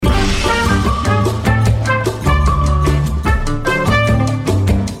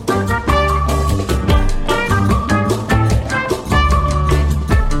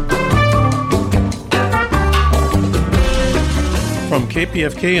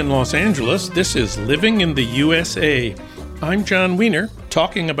KPFK in Los Angeles, this is Living in the USA. I'm John Wiener,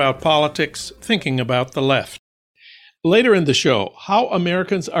 talking about politics, thinking about the left. Later in the show, how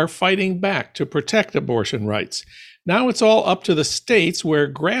Americans are fighting back to protect abortion rights. Now it's all up to the states,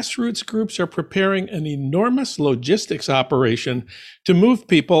 where grassroots groups are preparing an enormous logistics operation to move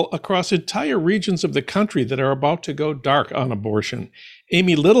people across entire regions of the country that are about to go dark on abortion.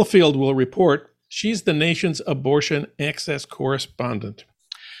 Amy Littlefield will report. She's the nation's abortion access correspondent.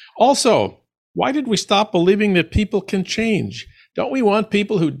 Also, why did we stop believing that people can change? Don't we want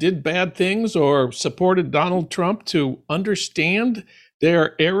people who did bad things or supported Donald Trump to understand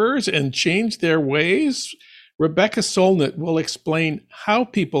their errors and change their ways? Rebecca Solnit will explain how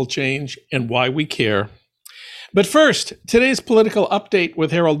people change and why we care. But first, today's political update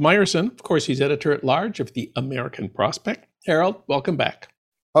with Harold Meyerson. Of course, he's editor-at-large of the American Prospect. Harold, welcome back.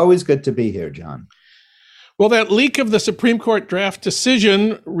 Always good to be here, John. Well, that leak of the Supreme Court draft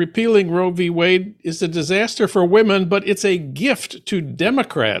decision repealing Roe v. Wade is a disaster for women, but it's a gift to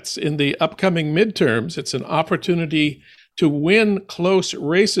Democrats in the upcoming midterms. It's an opportunity to win close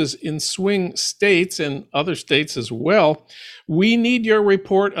races in swing states and other states as well. We need your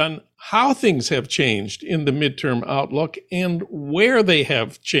report on how things have changed in the midterm outlook and where they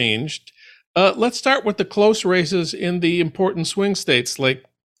have changed. Let's start with the close races in the important swing states like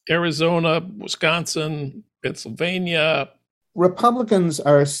Arizona, Wisconsin, Pennsylvania. Republicans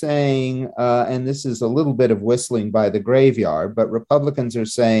are saying, and this is a little bit of whistling by the graveyard, but Republicans are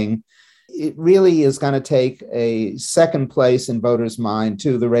saying it really is going to take a second place in voters' mind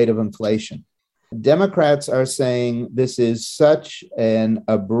to the rate of inflation. Democrats are saying this is such an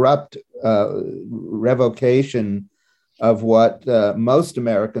abrupt revocation of what most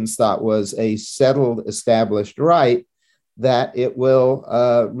Americans thought was a settled, established right, that it will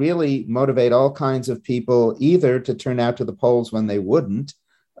really motivate all kinds of people either to turn out to the polls when they wouldn't,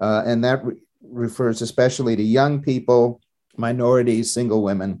 and that refers especially to young people, minorities, single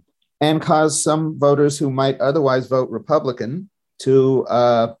women, and cause some voters who might otherwise vote Republican to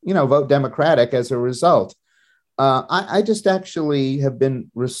vote Democratic as a result. I just actually have been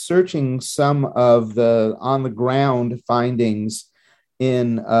researching some of the on-the-ground findings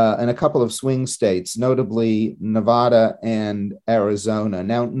in a couple of swing states, notably Nevada and Arizona.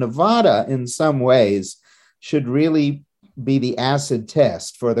 Now, Nevada, in some ways, should really be the acid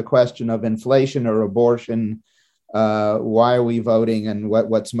test for the question of inflation or abortion. Why are we voting and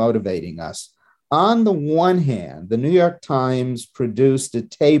what's motivating us? On the one hand, the New York Times produced a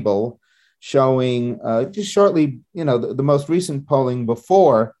table showing just shortly, the most recent polling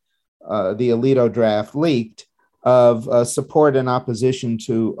before the Alito draft leaked, of support and opposition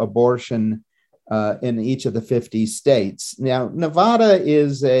to abortion in each of the 50 states. Now, Nevada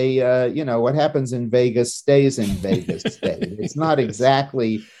is what happens in Vegas stays in Vegas state. It's not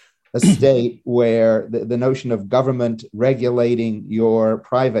exactly a state where the notion of government regulating your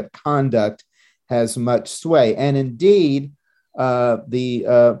private conduct has much sway. And indeed,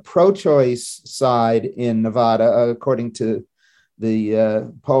 the pro-choice side in Nevada, according to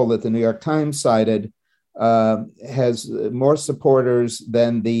the poll that the New York Times cited, has more supporters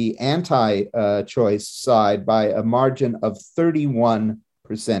than the anti-choice side by a margin of 31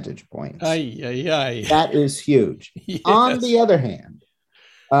 percentage points. That is huge. Yes. On the other hand,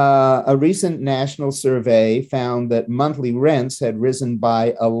 a recent national survey found that monthly rents had risen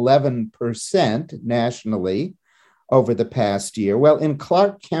by 11% nationally over the past year. Well, in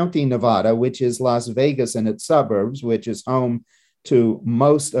Clark County, Nevada, which is Las Vegas and its suburbs, which is home to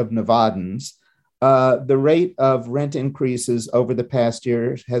most of Nevadans, the rate of rent increases over the past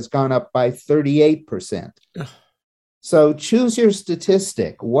year has gone up by 38%. So choose your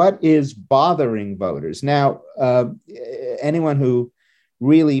statistic. What is bothering voters? Now, anyone who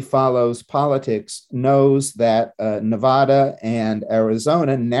really follows politics knows that Nevada and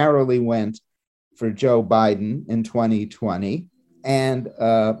Arizona narrowly went for Joe Biden in 2020, and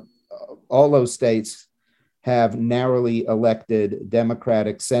all those states have narrowly elected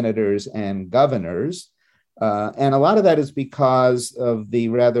Democratic senators and governors. And a lot of that is because of the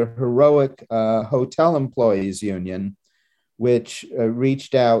rather heroic hotel employees union, which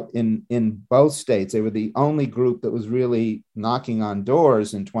reached out in both states. They were the only group that was really knocking on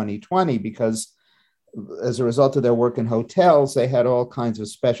doors in 2020 because as a result of their work in hotels, they had all kinds of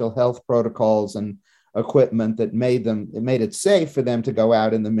special health protocols and equipment that made it safe for them to go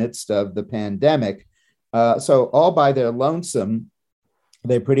out in the midst of the pandemic. So all by their lonesome,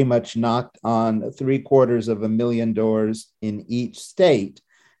 they pretty much knocked on 750,000 doors in each state.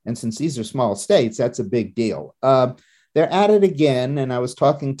 And since these are small states, that's a big deal. They're at it again. And I was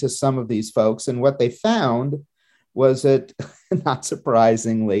talking to some of these folks, and what they found was that not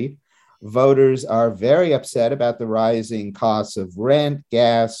surprisingly, voters are very upset about the rising costs of rent,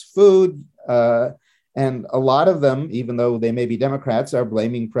 gas, food. And a lot of them, even though they may be Democrats, are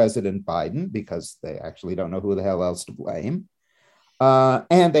blaming President Biden because they actually don't know who the hell else to blame.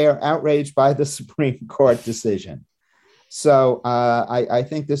 And they are outraged by the Supreme Court decision. So I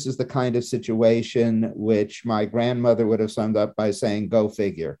think this is the kind of situation which my grandmother would have summed up by saying, "Go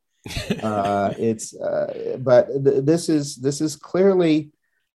figure." But this is clearly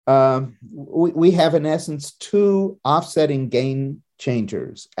we have in essence two offsetting game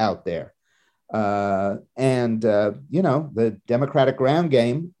changers out there, the Democratic ground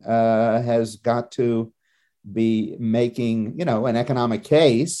game has got to be making an economic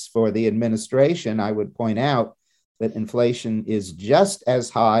case for the administration. I would point out that inflation is just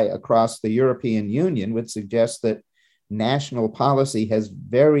as high across the European Union, which suggests that national policy has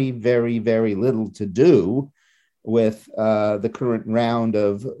very, very, very little to do with the current round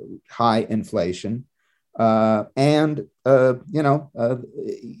of high inflation.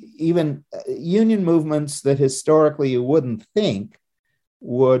 Even union movements that historically you wouldn't think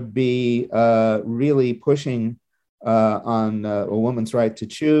would be really pushing on a woman's right to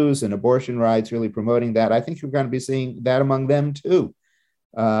choose and abortion rights, really promoting that. I think you're going to be seeing that among them too.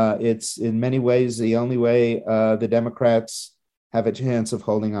 It's in many ways the only way the Democrats have a chance of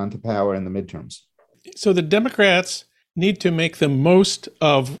holding on to power in the midterms. So the Democrats need to make the most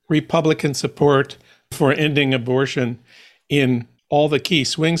of Republican support for ending abortion in all the key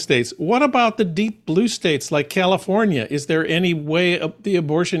swing states. What about the deep blue states like California? Is there any way the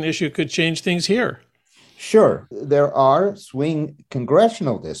abortion issue could change things here? Sure. There are swing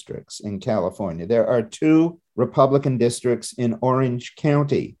congressional districts in California. There are 2 Republican districts in Orange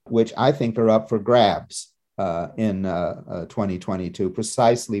County, which I think are up for grabs in 2022,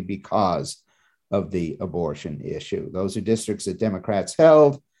 precisely because of the abortion issue. Those are districts that Democrats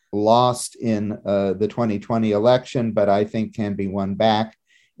held, lost in the 2020 election, but I think can be won back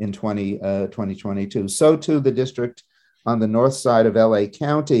in 2022. So too the district on the north side of LA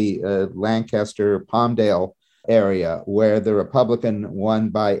County, Lancaster, Palmdale area, where the Republican won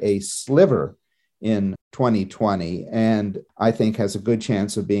by a sliver in 2020, and I think has a good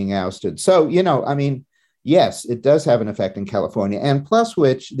chance of being ousted. So, yes, it does have an effect in California, and plus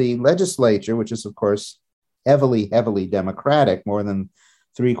which the legislature, which is, of course, heavily Democratic, more than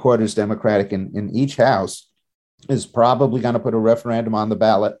 3/4 Democratic in each house, is probably going to put a referendum on the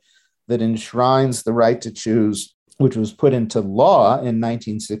ballot that enshrines the right to choose, which was put into law in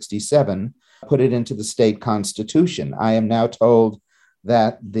 1967, put it into the state constitution. I am now told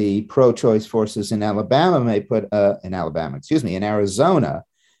that the pro-choice forces in Arizona may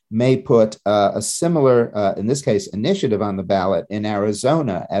put a similar, in this case, initiative on the ballot in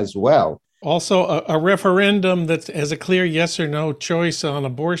Arizona as well. Also, a referendum that has a clear yes or no choice on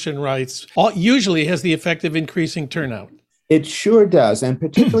abortion rights usually has the effect of increasing turnout. It sure does, and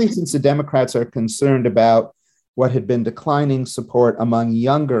particularly since the Democrats are concerned about what had been declining support among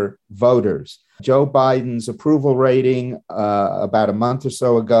younger voters. Joe Biden's approval rating about a month or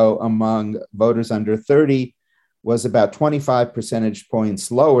so ago among voters under 30 was about 25 percentage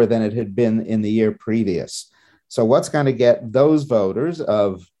points lower than it had been in the year previous. So what's going to get those voters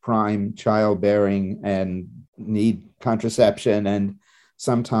of prime childbearing and need contraception and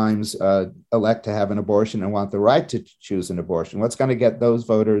sometimes elect to have an abortion and want the right to choose an abortion? What's going to get those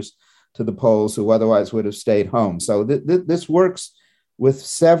voters to the polls who otherwise would have stayed home? So this works with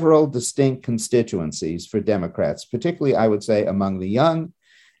several distinct constituencies for Democrats, particularly, I would say, among the young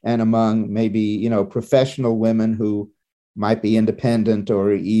and among maybe, professional women who might be independent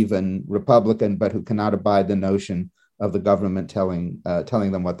or even Republican, but who cannot abide the notion of the government telling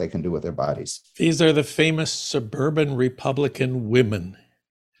them what they can do with their bodies. These are the famous suburban Republican women.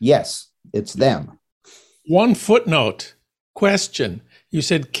 Yes, it's them. One footnote. Question. You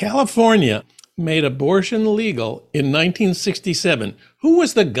said California made abortion legal in 1967. Who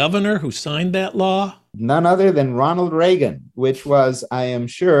was the governor who signed that law? None other than Ronald Reagan, which was, I am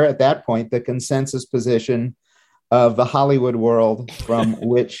sure, at that point, the consensus position of the Hollywood world from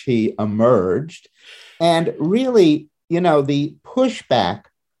which he emerged. And really, the pushback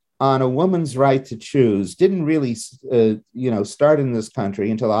on a woman's right to choose didn't really, start in this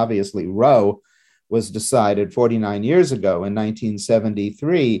country until obviously Roe was decided 49 years ago in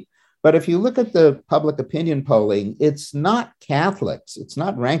 1973. But if you look at the public opinion polling, it's not Catholics, it's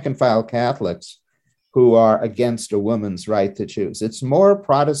not rank and file Catholics who are against a woman's right to choose. It's more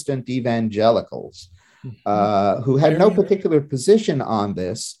Protestant evangelicals who had no particular position on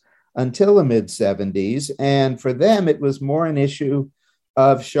this until the mid-70s. And for them, it was more an issue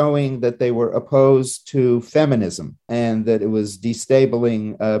of showing that they were opposed to feminism and that it was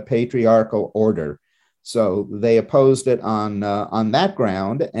destabling patriarchal order. So they opposed it on that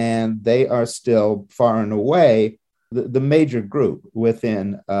ground, and they are still far and away the major group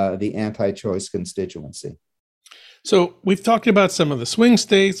within the anti-choice constituency. So we've talked about some of the swing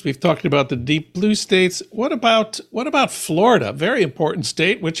states. We've talked about the deep blue states. What about Florida, very important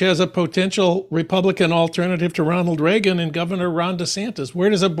state, which has a potential Republican alternative to Ronald Reagan and Governor Ron DeSantis?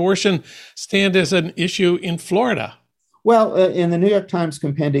 Where does abortion stand as an issue in Florida? Well, in the New York Times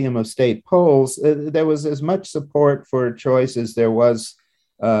Compendium of State Polls, there was as much support for choice as there was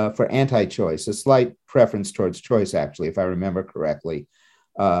for anti-choice, a slight preference towards choice, actually, if I remember correctly,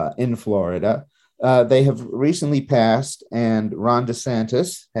 in Florida. They have recently passed, and Ron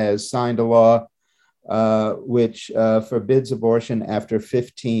DeSantis has signed a law which forbids abortion after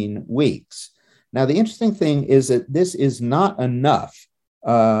 15 weeks. Now, the interesting thing is that this is not enough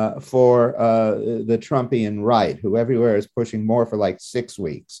for the Trumpian right, who everywhere is pushing more for like 6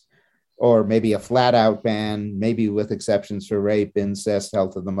 weeks, or maybe a flat out ban, maybe with exceptions for rape, incest,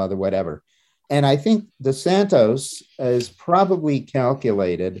 health of the mother, whatever. And I think DeSantis is probably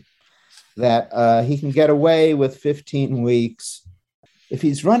calculated that he can get away with 15 weeks. If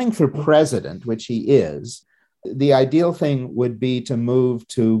he's running for president, which he is, the ideal thing would be to move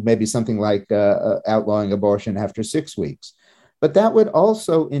to maybe something like outlawing abortion after 6 weeks. But that would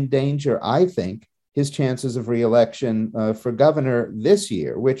also endanger, I think, his chances of reelection for governor this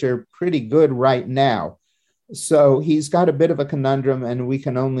year, which are pretty good right now. So he's got a bit of a conundrum, and we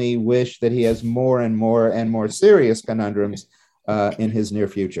can only wish that he has more and more serious conundrums in his near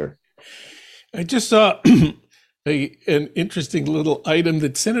future. I just saw an interesting little item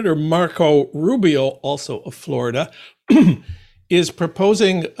that Senator Marco Rubio, also of Florida, is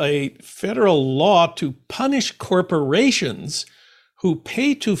proposing a federal law to punish corporations who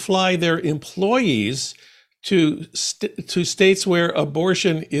pay to fly their employees to states where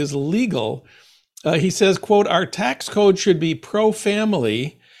abortion is legal. He says, quote, "Our tax code should be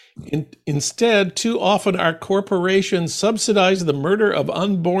pro-family. Instead, too often our corporations subsidize the murder of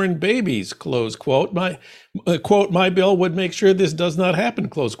unborn babies," close quote. My bill would make sure this does not happen,"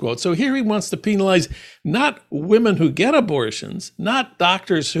 close quote. So here he wants to penalize not women who get abortions, not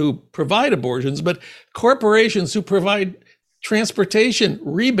doctors who provide abortions, but corporations who provide transportation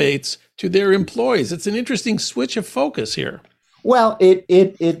rebates to their employees. It's an interesting switch of focus here. Well,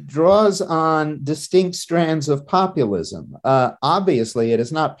 it draws on distinct strands of populism. Obviously, it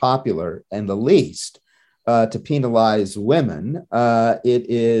is not popular in the least to penalize women. It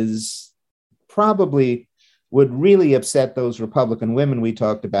is probably would really upset those Republican women we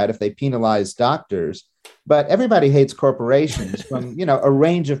talked about if they penalized doctors. But everybody hates corporations from a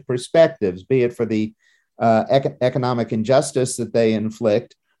range of perspectives, be it for the economic injustice that they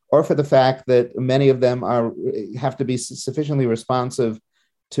inflict, or for the fact that many of them have to be sufficiently responsive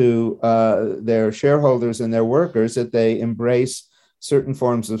to their shareholders and their workers that they embrace certain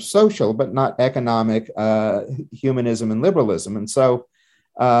forms of social but not economic humanism and liberalism. And so,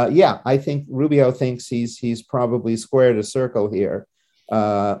 I think Rubio thinks he's probably squared a circle here.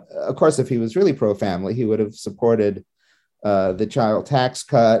 Of course, if he was really pro-family, he would have supported the child tax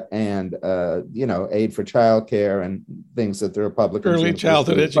cut and aid for childcare and things that the Republicans early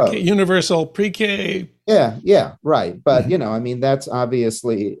childhood education, universal pre-K. Yeah, right. But that's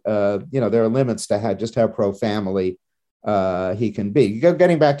obviously there are limits to how pro-family he can be.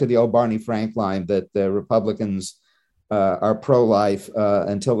 Getting back to the old Barney Frank line that the Republicans are pro-life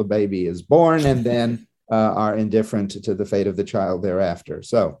until the baby is born, and then are indifferent to the fate of the child thereafter.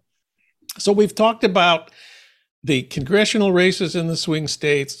 So we've talked about the congressional races in the swing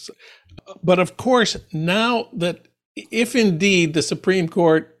states. But of course, now that if indeed the Supreme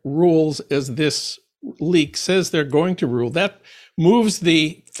Court rules as this leak says they're going to rule, that moves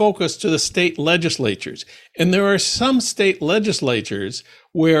the focus to the state legislatures. And there are some state legislatures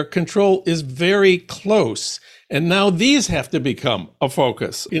where control is very close. And now these have to become a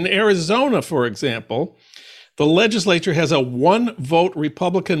focus. In Arizona, for example, the legislature has a 1-vote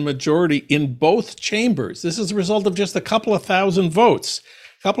Republican majority in both chambers. This is a result of just a couple of thousand votes,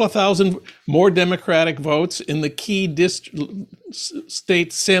 a couple of thousand more Democratic votes in the key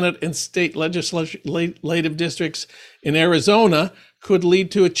state Senate and state legislative districts in Arizona could lead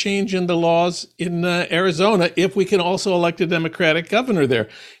to a change in the laws in Arizona if we can also elect a Democratic governor there.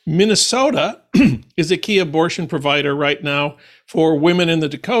 Minnesota is a key abortion provider right now for women in the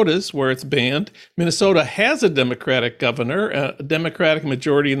Dakotas, where it's banned. Minnesota has a Democratic governor, a Democratic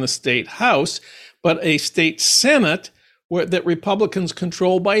majority in the state House, but a state Senate that Republicans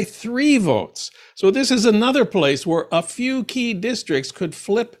control by 3 votes. So this is another place where a few key districts could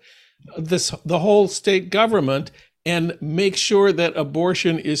flip the whole state government and make sure that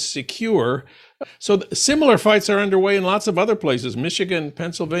abortion is secure. So similar fights are underway in lots of other places, Michigan,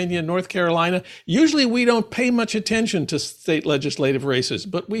 Pennsylvania, North Carolina. Usually we don't pay much attention to state legislative races,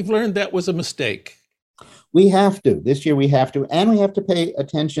 but we've learned that was a mistake. We have to. This year we have to. And we have to pay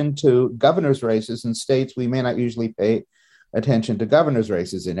attention to governor's races in states we may not usually pay attention to governor's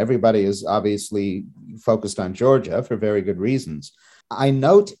races in. Everybody is obviously focused on Georgia for very good reasons. I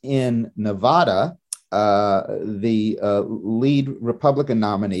note in Nevada, the lead Republican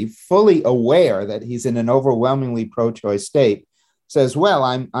nominee, fully aware that he's in an overwhelmingly pro-choice state, says, "Well,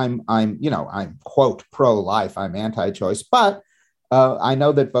 I'm quote pro-life, I'm anti-choice, but I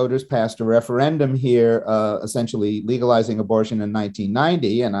know that voters passed a referendum here, essentially legalizing abortion in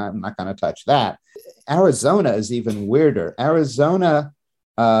 1990, and I'm not going to touch that." Arizona is even weirder. Arizona,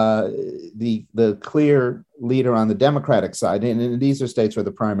 the clear leader on the Democratic side, and these are states where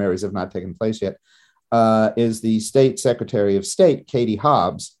the primaries have not taken place yet, is the state secretary of state, Katie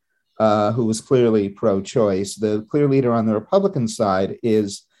Hobbs, who was clearly pro-choice. The clear leader on the Republican side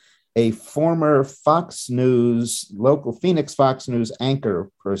is a former Fox News, local Phoenix Fox News anchor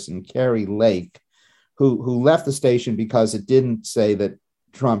person, Kari Lake, who left the station because it didn't say that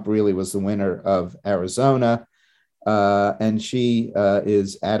Trump really was the winner of Arizona. And she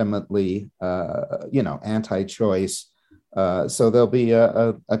is adamantly, anti-choice. So there'll be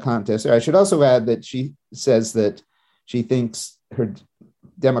a contest there. I should also add that she says that she thinks her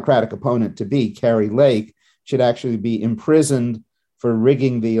Democratic opponent to be Kari Lake should actually be imprisoned for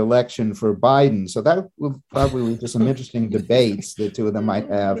rigging the election for Biden. So that will probably lead to some interesting debates the two of them might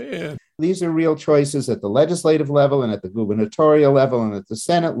have. These are real choices at the legislative level and at the gubernatorial level and at the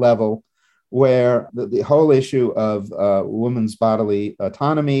Senate level, where the whole issue of women's bodily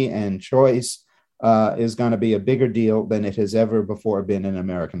autonomy and choice is going to be a bigger deal than it has ever before been in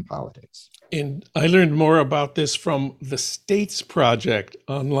American politics. And I learned more about this from the States Project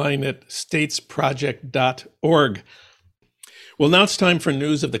online at statesproject.org. Well, now it's time for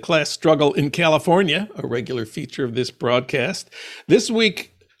news of the class struggle in California, a regular feature of this broadcast. This week,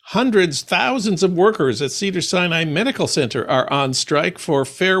 thousands of workers at Cedars-Sinai Medical Center are on strike for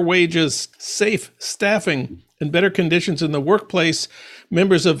fair wages, safe staffing, and better conditions in the workplace.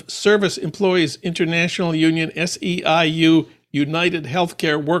 Members of Service Employees International Union, SEIU, United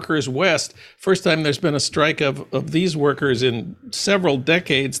Healthcare Workers West, first time there's been a strike of these workers in several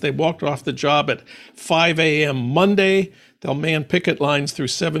decades. They walked off the job at 5 a.m. Monday. They'll man picket lines through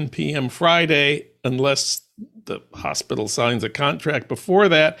 7 p.m. Friday, unless the hospital signs a contract before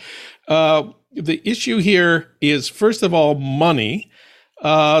that. The issue here is, first of all, money.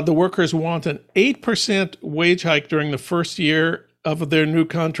 The workers want an 8% wage hike during the first year of their new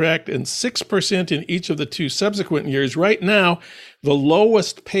contract and 6% in each of the 2 subsequent years. Right now, the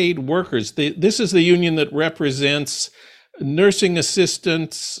lowest paid workers, this is the union that represents nursing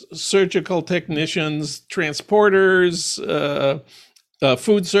assistants, surgical technicians, transporters,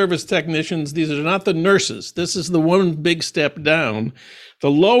 food service technicians. These are not the nurses. This is the one big step down.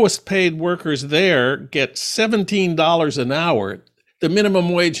 The lowest paid workers there get $17 an hour. The minimum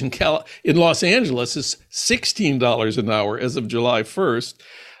wage in Los Angeles is $16 an hour as of July 1st.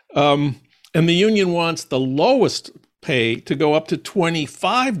 And the union wants the lowest pay to go up to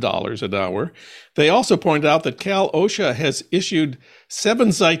 $25 an hour. They also point out that Cal OSHA has issued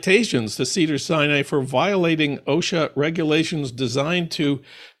 7 citations to Cedars-Sinai for violating OSHA regulations designed to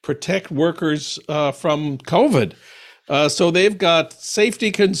protect workers from COVID. So they've got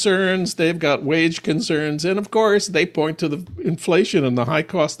safety concerns, they've got wage concerns, and of course, they point to the inflation and the high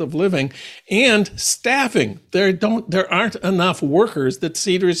cost of living and staffing. There aren't enough workers that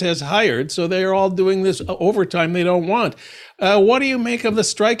Cedars has hired, so they're all doing this overtime they don't want. What do you make of the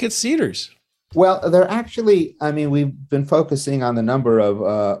strike at Cedars? Well, they're actually, we've been focusing on the number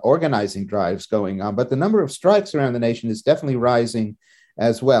of organizing drives going on, but the number of strikes around the nation is definitely rising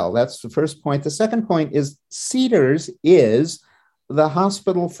as well. That's the first point. The second point is Cedars is the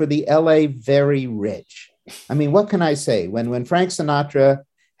hospital for the LA very rich. What can I say? When Frank Sinatra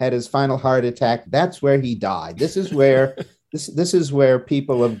had his final heart attack, that's where he died. This is where this is where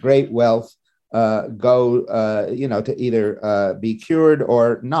people of great wealth go, to either be cured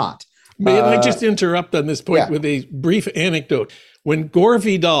or not. May I just interrupt on this point with a brief anecdote? When Gore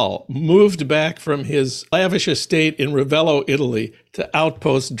Vidal moved back from his lavish estate in Ravello, Italy, to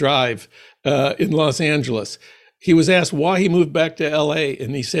Outpost Drive in Los Angeles, he was asked why he moved back to L.A.,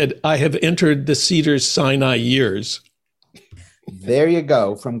 and he said, "I have entered the Cedars-Sinai years." There you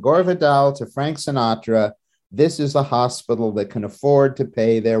go. From Gore Vidal to Frank Sinatra, this is a hospital that can afford to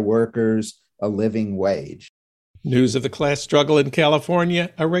pay their workers a living wage. News of the class struggle in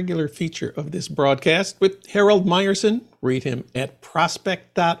California, a regular feature of this broadcast with Harold Meyerson. Read him at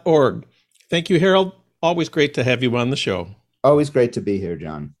prospect.org. Thank you, Harold. Always great to have you on the show. Always great to be here,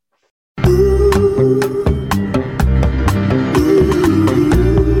 John.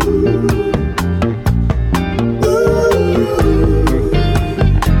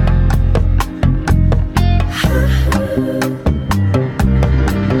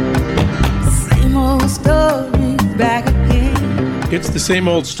 It's the same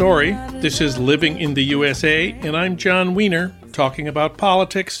old story. This is Living in the USA, and I'm John Wiener, talking about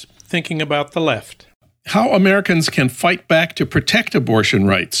politics, thinking about the left. How Americans can fight back to protect abortion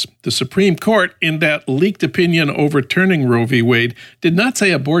rights. The Supreme Court, in that leaked opinion overturning Roe v. Wade, did not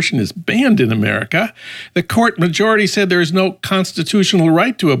say abortion is banned in America. The court majority said there is no constitutional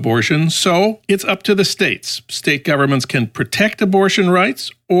right to abortion, so it's up to the states. State governments can protect abortion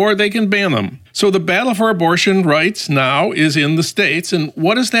rights or they can ban them. So the battle for abortion rights now is in the states, and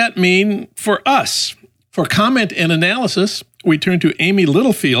what does that mean for us? For comment and analysis, we turn to Amy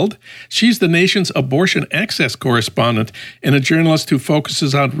Littlefield. She's the nation's abortion access correspondent and a journalist who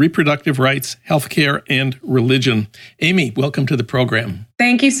focuses on reproductive rights, healthcare, and religion. Amy, welcome to the program.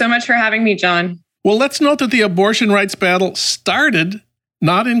 Thank you so much for having me, John. Well, let's note that the abortion rights battle started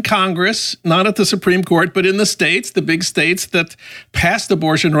not in Congress, not at the Supreme Court, but in the states, the big states that passed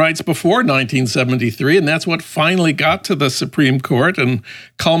abortion rights before 1973. And that's what finally got to the Supreme Court and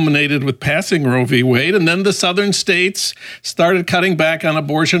culminated with passing Roe v. Wade. And then the southern states started cutting back on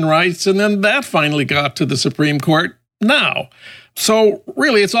abortion rights. And then that finally got to the Supreme Court now. So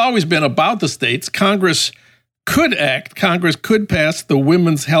really, it's always been about the states. Congress could pass the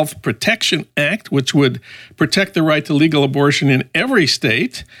Women's Health Protection Act, which would protect the right to legal abortion in every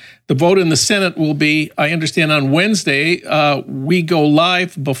state. The vote in the Senate will be, I understand, on Wednesday. We go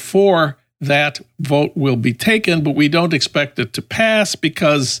live before that vote will be taken, but we don't expect it to pass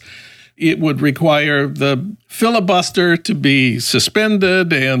because it would require the filibuster to be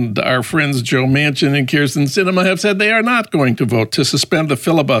suspended, and our friends Joe Manchin and Kyrsten Sinema have said they are not going to vote to suspend the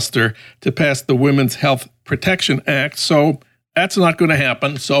filibuster to pass the Women's Health Protection Act. So that's not going to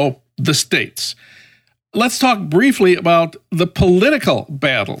happen. So the states. Let's talk briefly about the political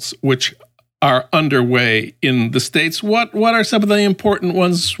battles which are underway in the states. What are some of the important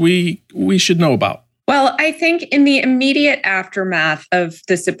ones we should know about? Well, I think in the immediate aftermath of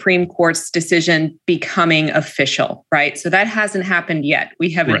the Supreme Court's decision becoming official, right? So that hasn't happened yet. We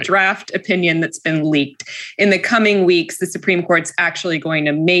have a draft opinion that's been leaked. In the coming weeks, the Supreme Court's actually going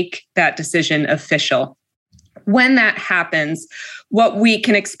to make that decision official. When that happens, what we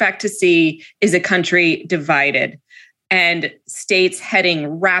can expect to see is a country divided and states heading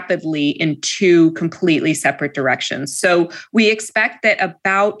rapidly in two completely separate directions. So we expect that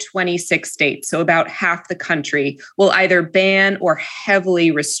about 26 states, so about half the country, will either ban or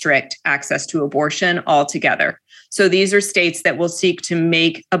heavily restrict access to abortion altogether. So these are states that will seek to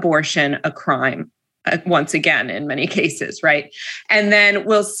make abortion a crime. Once again, in many cases, right? And then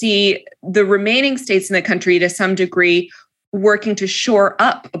we'll see the remaining states in the country to some degree working to shore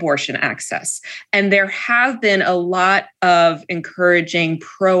up abortion access. And there have been a lot of encouraging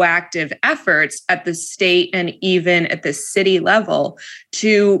proactive efforts at the state and even at the city level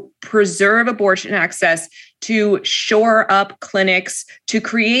to preserve abortion access, to shore up clinics, to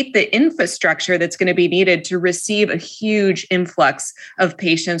create the infrastructure that's going to be needed to receive a huge influx of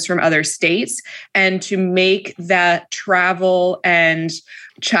patients from other states, and to make that travel and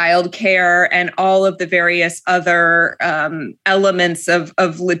childcare and all of the various other elements of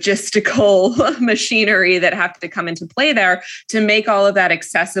logistical machinery that have to come into play there, to make all of that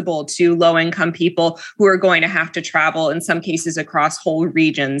accessible to low-income people who are going to have to travel, in some cases across whole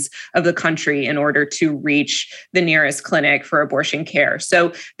regions of the country, in order to reach the nearest clinic for abortion care.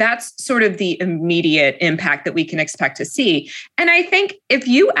 So that's sort of the immediate impact that we can expect to see. And I think if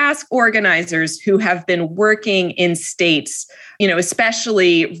you ask organizers who have been working in states,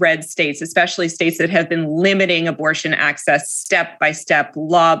 especially red states, especially states that have been limiting abortion access step by step,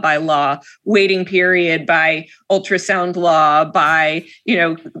 law by law, waiting period by ultrasound law, by,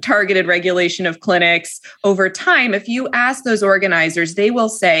 targeted regulation of clinics over time, if you ask those organizers, they will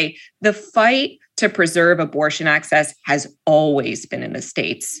say the fight to preserve abortion access has always been in the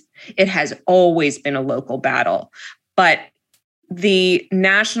states. It has always been a local battle. But the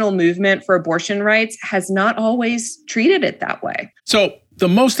national movement for abortion rights has not always treated it that way. So The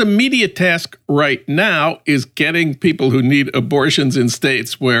most immediate task right now is getting people who need abortions in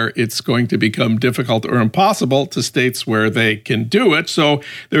states where it's going to become difficult or impossible to states where they can do it. So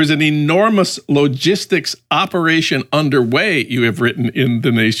there's an enormous logistics operation underway, you have written in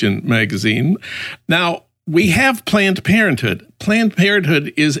The Nation magazine. Now, we have Planned Parenthood. Planned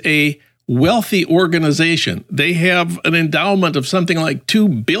Parenthood is a wealthy organization. They have an endowment of something like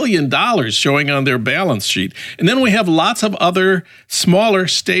 $2 billion showing on their balance sheet. And then we have lots of other smaller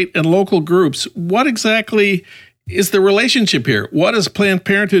state and local groups. What exactly is the relationship here? What does Planned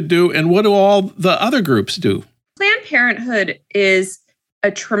Parenthood do, and what do all the other groups do? Planned Parenthood is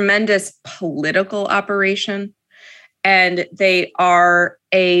a tremendous political operation, and they are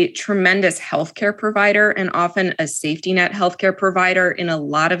a tremendous healthcare provider and often a safety net healthcare provider. In a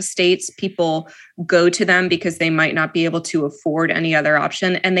lot of states, people go to them because they might not be able to afford any other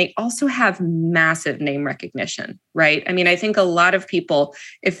option. And they also have massive name recognition, right? I mean, I think a lot of people,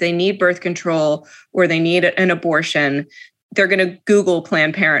 if they need birth control or they need an abortion, they're going to Google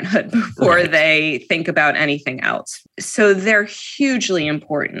Planned Parenthood before they think about anything else. So they're hugely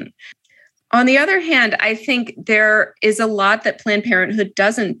important. On the other hand, I think there is a lot that Planned Parenthood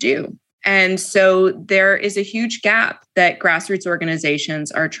doesn't do. And so there is a huge gap that grassroots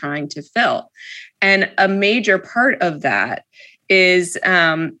organizations are trying to fill. And a major part of that is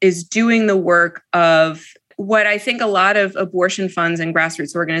doing the work of what I think a lot of abortion funds and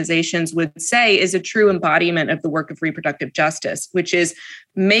grassroots organizations would say is a true embodiment of the work of reproductive justice, which is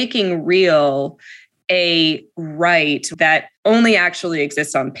making real a right that only actually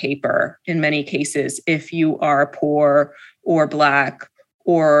exists on paper in many cases if you are poor or Black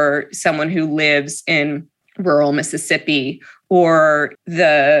or someone who lives in rural Mississippi or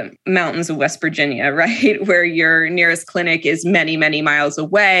the mountains of West Virginia, right? Where your nearest clinic is many, many miles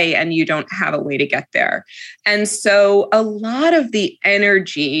away and you don't have a way to get there. And so a lot of the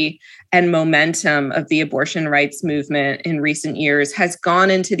energy and momentum of the abortion rights movement in recent years has gone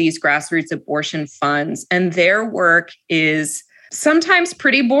into these grassroots abortion funds, and their work is sometimes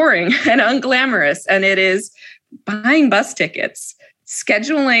pretty boring and unglamorous. And it is buying bus tickets,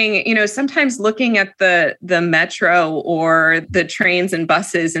 scheduling, sometimes looking at the metro or the trains and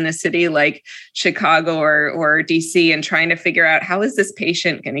buses in a city like Chicago or DC and trying to figure out how is this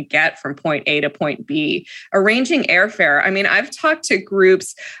patient going to get from point A to point B, arranging airfare. I mean, I've talked to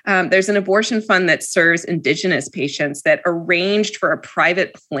groups. There's an abortion fund that serves Indigenous patients that arranged for a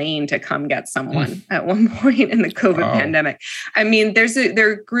private plane to come get someone at one point in the COVID pandemic. I mean, there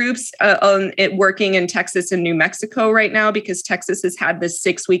are groups working in Texas and New Mexico right now because Texas has had this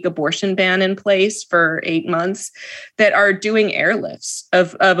 6-week abortion ban in place for 8 months that are doing airlifts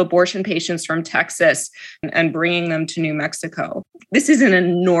of abortion patients from Texas and bringing them to New Mexico. This is an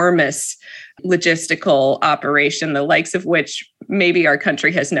enormous logistical operation, the likes of which maybe our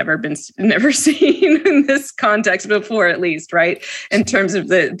country has never seen in this context before, at least, right? In terms of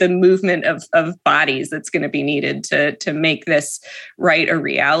the movement of bodies that's going to be needed to make this right a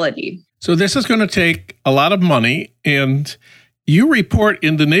reality. So this is going to take a lot of money, and you report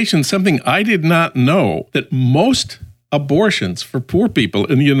in The Nation something I did not know, that most abortions for poor people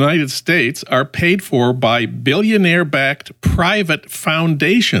in the United States are paid for by billionaire-backed private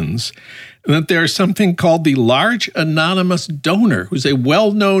foundations, and that there's something called the Large Anonymous Donor, who's a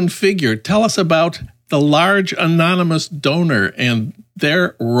well-known figure. Tell us about the Large Anonymous Donor and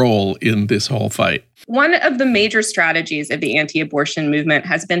their role in this whole fight. One of the major strategies of the anti-abortion movement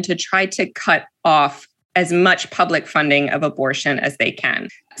has been to try to cut off as much public funding of abortion as they can.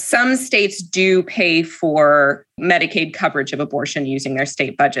 Some states do pay for Medicaid coverage of abortion using their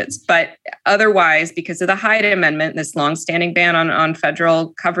state budgets, but otherwise, because of the Hyde Amendment, this longstanding ban on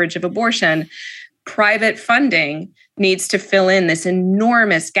federal coverage of abortion, private funding needs to fill in this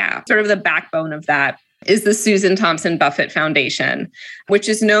enormous gap. Sort of the backbone of that is the Susan Thompson Buffett Foundation, which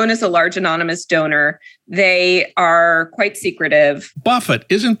is known as a large anonymous donor. They are quite secretive. Buffett,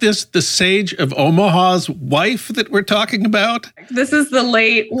 isn't this the Sage of Omaha's wife that we're talking about? This is the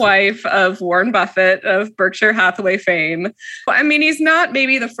late wife of Warren Buffett of Berkshire Hathaway fame. I mean, he's not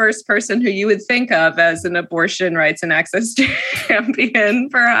maybe the first person who you would think of as an abortion rights and access champion,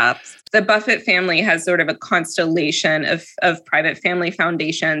 perhaps. The Buffett family has sort of a constellation of private family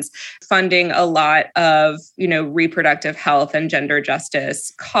foundations funding a lot of, reproductive health and gender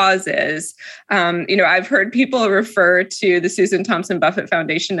justice causes. I've heard people refer to the Susan Thompson Buffett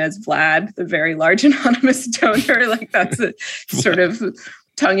Foundation as Vlad, the very large anonymous donor. Like that's a sort of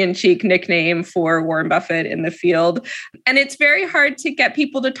tongue-in-cheek nickname for Warren Buffett in the field. And it's very hard to get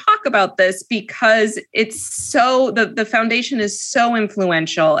people to talk about this because it's so, the foundation is so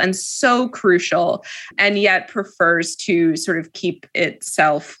influential and so crucial, and yet prefers to sort of keep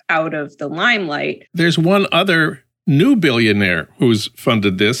itself out of the limelight. There's one other new billionaire who's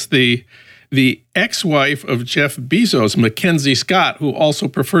funded this, the ex-wife of Jeff Bezos, Mackenzie Scott, who also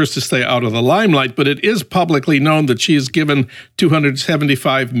prefers to stay out of the limelight, but it is publicly known that she has given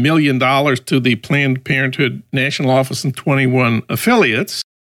 $275 million to the Planned Parenthood National Office and 21 affiliates.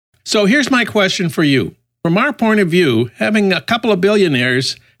 So here's my question for you. From our point of view, having a couple of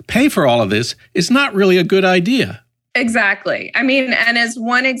billionaires pay for all of this is not really a good idea. Exactly. I mean, and as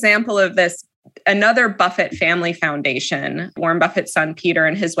one example of this, another Buffett family foundation, Warren Buffett's son, Peter,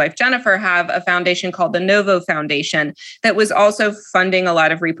 and his wife, Jennifer, have a foundation called the Novo Foundation that was also funding a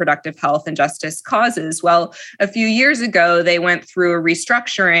lot of reproductive health and justice causes. Well, a few years ago, they went through a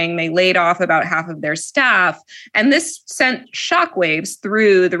restructuring. They laid off about half of their staff, and this sent shockwaves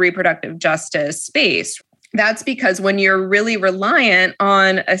through the reproductive justice space. That's because when you're really reliant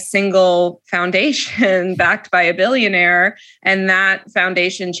on a single foundation backed by a billionaire, and that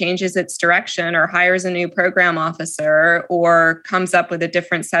foundation changes its direction or hires a new program officer or comes up with a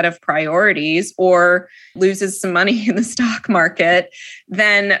different set of priorities or loses some money in the stock market,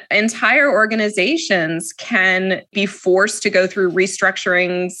 then entire organizations can be forced to go through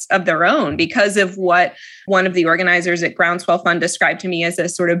restructurings of their own because of what one of the organizers at Groundswell Fund described to me as a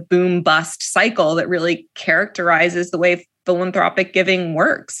sort of boom-bust cycle that really characterizes the way philanthropic giving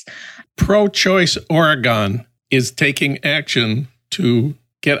works. Pro-choice Oregon is taking action to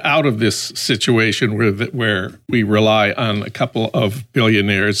get out of this situation where we rely on a couple of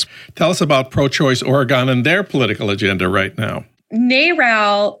billionaires. Tell us about Pro-choice Oregon and their political agenda right now.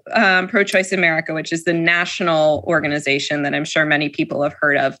 NARAL, Pro-Choice America, which is the national organization that I'm sure many people have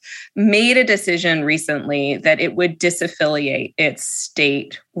heard of, made a decision recently that it would disaffiliate its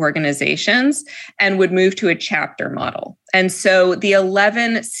state organizations and would move to a chapter model. And so the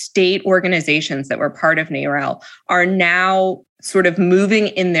 11 state organizations that were part of NARAL are now sort of moving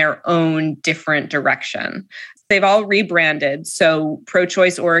in their own different direction. They've all rebranded. So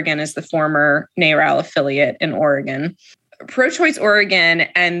Pro-Choice Oregon is the former NARAL affiliate in Oregon. Pro-Choice Oregon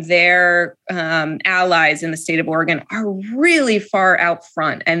and their allies in the state of Oregon are really far out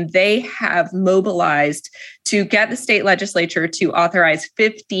front, and they have mobilized to get the state legislature to authorize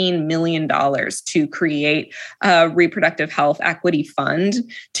 $15 million to create a reproductive health equity fund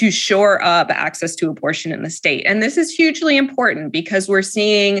to shore up access to abortion in the state. And this is hugely important because we're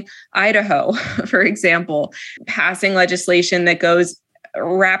seeing Idaho, for example, passing legislation that goes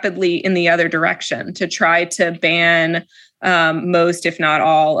rapidly in the other direction to try to ban most, if not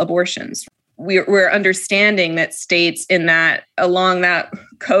all, abortions. We're understanding that states along that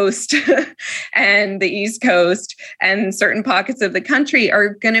coast and the East Coast and certain pockets of the country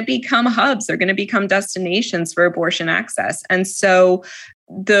are going to become hubs. They're going to become destinations for abortion access. And so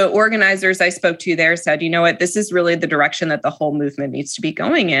the organizers I spoke to there said, you know what, this is really the direction that the whole movement needs to be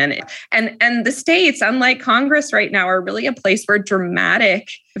going in. And the states, unlike Congress right now, are really a place where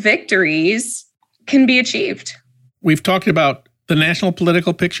dramatic victories can be achieved. We've talked about the national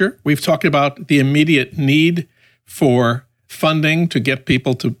political picture. We've talked about the immediate need for funding to get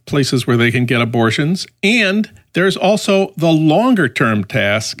people to places where they can get abortions. And there's also the longer term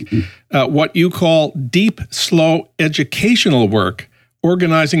task, what you call deep, slow educational work,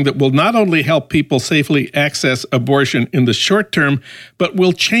 organizing that will not only help people safely access abortion in the short term, but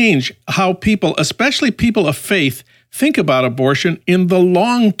will change how people, especially people of faith, think about abortion in the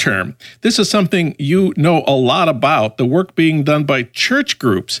long term. This is something you know a lot about, the work being done by church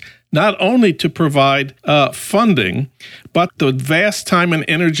groups, not only to provide funding, but the vast time and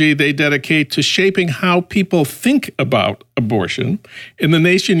energy they dedicate to shaping how people think about abortion. In the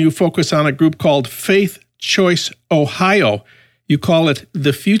nation, you focus on a group called Faith Choice Ohio. You call it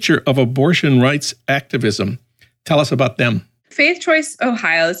the future of abortion rights activism. Tell us about them. Faith Choice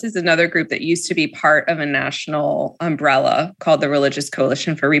Ohio, this is another group that used to be part of a national umbrella called the Religious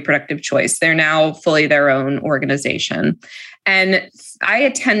Coalition for Reproductive Choice. They're now fully their own organization. And I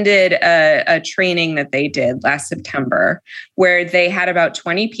attended a training that they did last September where they had about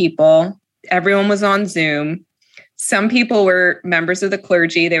 20 people. Everyone was on Zoom. Some people were members of the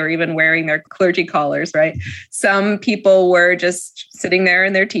clergy. They were even wearing their clergy collars, right? Some people were just sitting there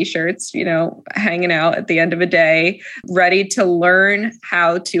in their t-shirts, hanging out at the end of a day, ready to learn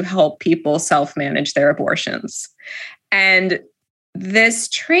how to help people self-manage their abortions. And this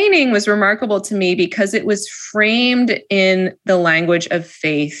training was remarkable to me because it was framed in the language of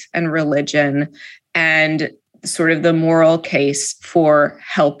faith and religion and sort of the moral case for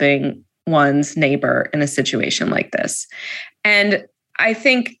helping one's neighbor in a situation like this. And I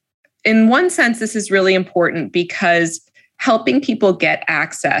think in one sense, this is really important because helping people get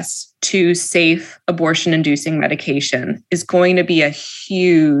access to safe abortion-inducing medication is going to be a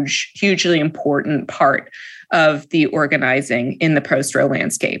hugely important part of the organizing in the post-Roe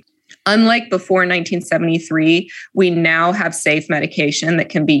landscape. Unlike before 1973, we now have safe medication that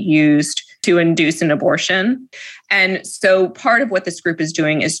can be used to induce an abortion. And so part of what this group is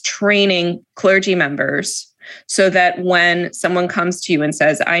doing is training clergy members so that when someone comes to you and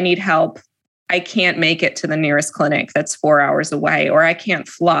says, I need help, I can't make it to the nearest clinic that's 4 hours away, or I can't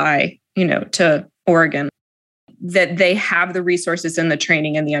fly, to Oregon, that they have the resources and the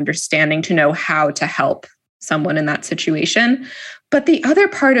training and the understanding to know how to help someone in that situation. But the other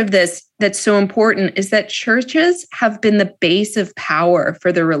part of this that's so important is that churches have been the base of power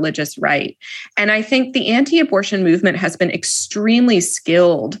for the religious right. And I think the anti-abortion movement has been extremely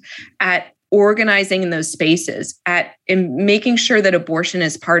skilled at organizing in those spaces, in making sure that abortion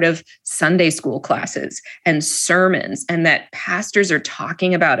is part of Sunday school classes and sermons, and that pastors are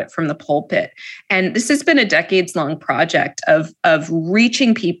talking about it from the pulpit. And this has been a decades-long project of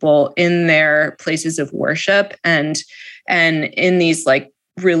reaching people in their places of worship and in these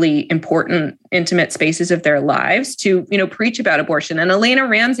really important, intimate spaces of their lives to, preach about abortion. And Elena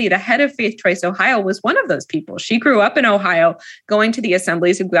Ramsey, the head of Faith Choice Ohio, was one of those people. She grew up in Ohio, going to the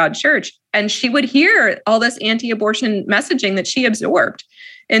Assemblies of God Church, and she would hear all this anti-abortion messaging that she absorbed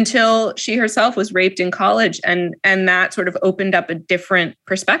until she herself was raped in college. And that sort of opened up a different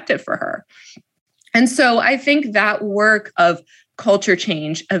perspective for her. And so I think that work of culture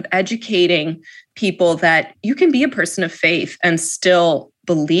change, of educating people that you can be a person of faith and still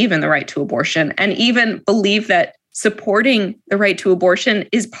believe in the right to abortion, and even believe that supporting the right to abortion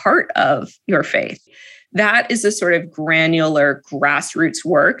is part of your faith. That is a sort of granular grassroots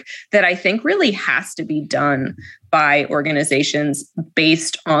work that I think really has to be done by organizations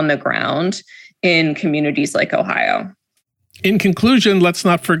based on the ground in communities like Ohio. In conclusion, let's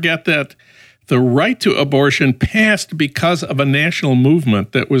not forget that the right to abortion passed because of a national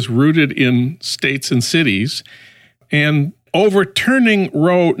movement that was rooted in states and cities. And overturning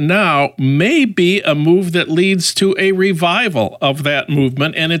Roe now may be a move that leads to a revival of that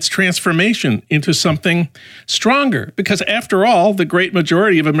movement and its transformation into something stronger. Because after all, the great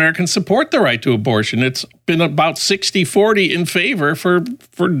majority of Americans support the right to abortion. It's been about 60-40 in favor for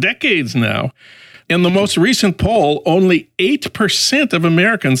decades now. In the most recent poll, only 8% of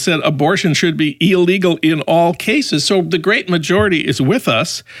Americans said abortion should be illegal in all cases. So the great majority is with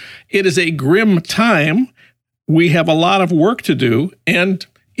us. It is a grim time. We have a lot of work to do, and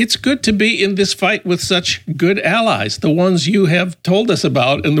it's good to be in this fight with such good allies, the ones you have told us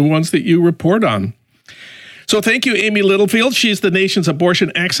about and the ones that you report on. So thank you, Amy Littlefield. She's the nation's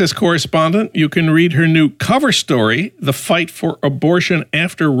abortion access correspondent. You can read her new cover story, The Fight for Abortion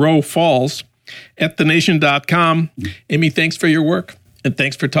After Roe Falls, at thenation.com. Amy, thanks for your work, and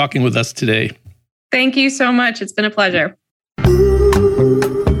thanks for talking with us today. Thank you so much. It's been a pleasure.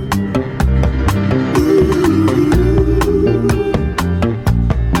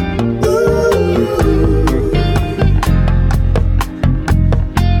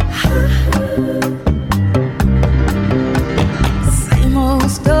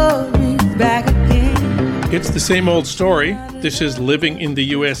 It's the same old story. This is Living in the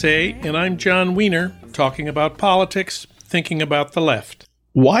USA, and I'm John Wiener, talking about politics, thinking about the left.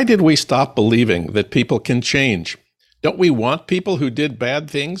 Why did we stop believing that people can change? Don't we want people who did bad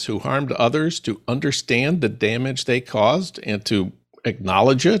things, who harmed others, to understand the damage they caused and to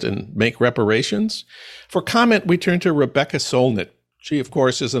acknowledge it and make reparations? For comment, we turn to Rebecca Solnit. She, of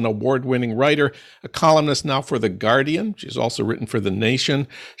course, is an award-winning writer, a columnist now for The Guardian. She's also written for The Nation.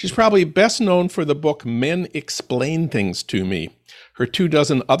 She's probably best known for the book Men Explain Things to Me. Her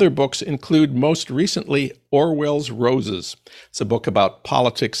 24 other books include, most recently, Orwell's Roses. It's a book about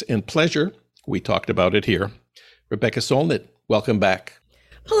politics and pleasure. We talked about it here. Rebecca Solnit, welcome back.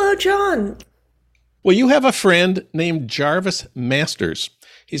 Hello, John. Well, you have a friend named Jarvis Masters.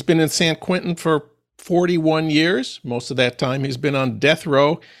 He's been in San Quentin for 41 years. Most of that time he's been on death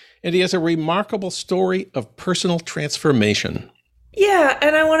row, and he has a remarkable story of personal transformation. Yeah,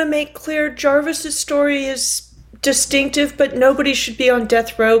 and I want to make clear Jarvis's story is distinctive, but nobody should be on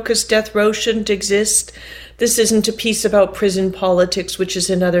death row because death row shouldn't exist. This isn't a piece about prison politics, which is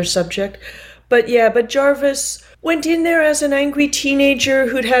another subject. But Jarvis went in there as an angry teenager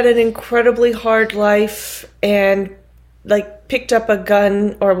who'd had an incredibly hard life and picked up a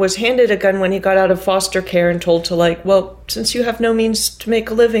gun or was handed a gun when he got out of foster care and told to, like, well, since you have no means to make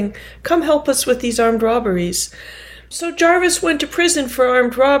a living, come help us with these armed robberies. So Jarvis went to prison for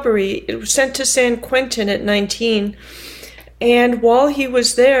armed robbery. It was sent to San Quentin at 19. And while he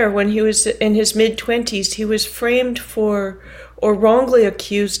was there, when he was in his mid-20s, he was framed for, or wrongly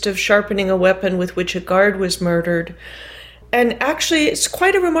accused of sharpening a weapon with which a guard was murdered. And actually, it's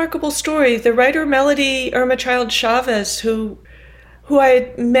quite a remarkable story. The writer Melody Irma-Child Chavez, who I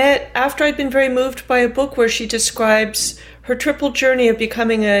had met after I'd been very moved by a book where she describes her triple journey of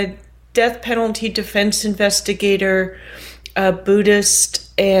becoming a death penalty defense investigator, a Buddhist,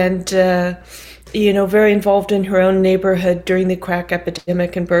 and very involved in her own neighborhood during the crack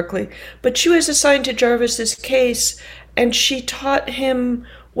epidemic in Berkeley. But she was assigned to Jarvis's case, and she taught him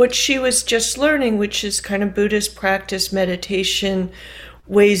what she was just learning, which is kind of Buddhist practice, meditation,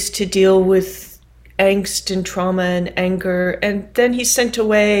 ways to deal with angst and trauma and anger. And then he sent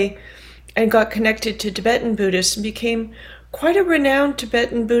away and got connected to Tibetan Buddhists and became quite a renowned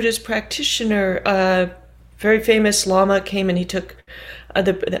Tibetan Buddhist practitioner. A very famous Lama came and he took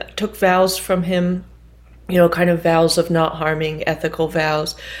vows from him, kind of vows of not harming, ethical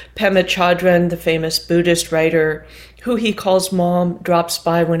vows. Pema Chodron, the famous Buddhist writer, who he calls mom, drops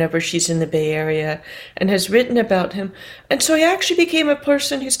by whenever she's in the Bay Area and has written about him. And so he actually became a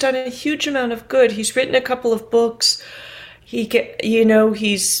person who's done a huge amount of good. He's written a couple of books. He's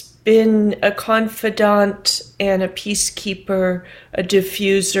been a confidant and a peacekeeper, a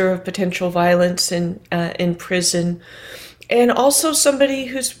diffuser of potential violence in prison, and also somebody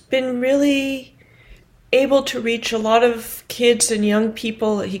who's been really able to reach a lot of kids and young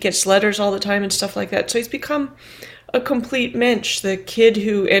people. He gets letters all the time and stuff like that. So he's become a complete mensch. The kid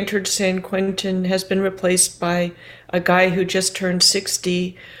who entered San Quentin has been replaced by a guy who just turned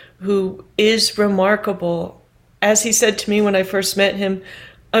 60, who is remarkable. As he said to me when I first met him,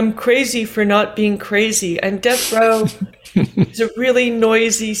 I'm crazy for not being crazy. And death row is a really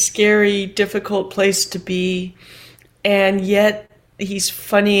noisy, scary, difficult place to be. And yet he's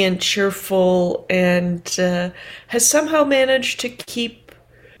funny and cheerful and has somehow managed to keep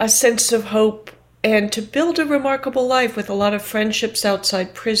a sense of hope and to build a remarkable life with a lot of friendships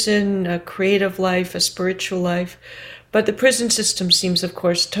outside prison, a creative life, a spiritual life. But the prison system seems, of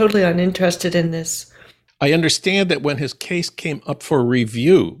course, totally uninterested in this. I understand that when his case came up for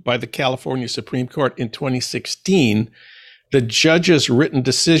review by the California Supreme Court in 2016, the judge's written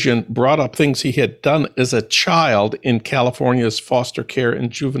decision brought up things he had done as a child in California's foster care and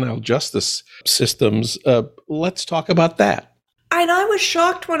juvenile justice systems. Let's talk about that. And I was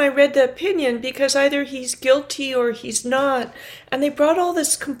shocked when I read the opinion because either he's guilty or he's not. And they brought all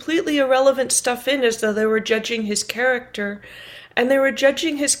this completely irrelevant stuff in as though they were judging his character. And they were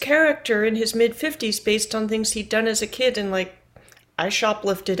judging his character in his mid-50s based on things he'd done as a kid. And I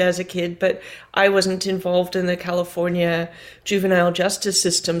shoplifted as a kid, but I wasn't involved in the California juvenile justice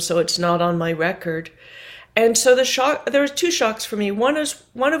system, so it's not on my record. And so there were two shocks for me. One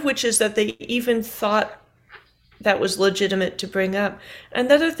of which is that they even thought that was legitimate to bring up. And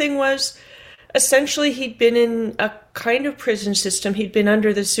the other thing was, essentially, he'd been in a kind of prison system. He'd been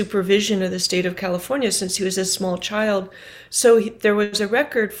under the supervision of the state of California since he was a small child. So there was a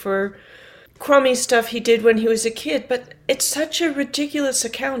record for crummy stuff he did when he was a kid. But it's such a ridiculous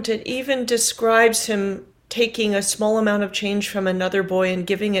account. It even describes him taking a small amount of change from another boy and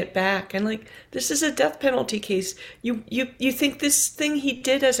giving it back. And this is a death penalty case. You think this thing he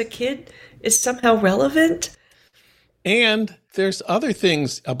did as a kid is somehow relevant? And there's other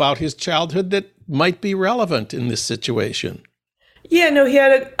things about his childhood that might be relevant in this situation. Yeah, no, he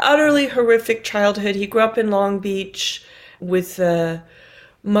had an utterly horrific childhood. He grew up in Long Beach with a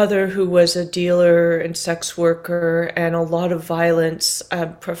mother who was a dealer and sex worker, and a lot of violence,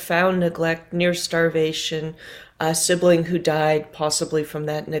 profound neglect, near starvation, a sibling who died possibly from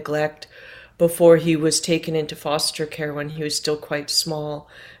that neglect before he was taken into foster care when he was still quite small.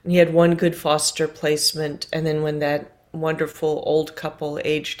 And he had one good foster placement, and then when that wonderful old couple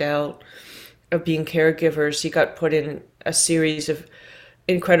aged out of being caregivers, he got put in a series of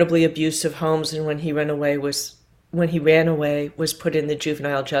incredibly abusive homes, and when he ran away was put in the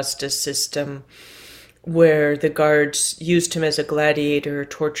juvenile justice system, where the guards used him as a gladiator,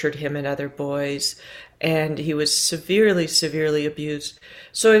 tortured him and other boys, and he was severely, severely abused.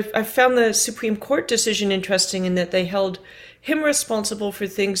 So I found the Supreme Court decision interesting in that they held him responsible for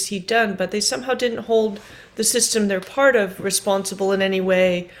things he'd done, but they somehow didn't hold the system they're part of responsible in any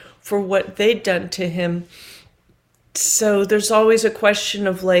way for what they'd done to him. So there's always a question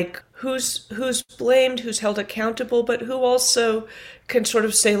of who's blamed, who's held accountable, but who also can sort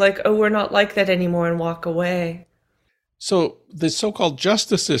of say oh, we're not like that anymore and walk away. So the so-called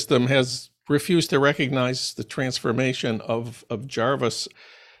justice system has refused to recognize the transformation of Jarvis.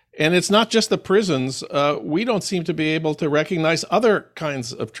 And it's not just the prisons. We don't seem to be able to recognize other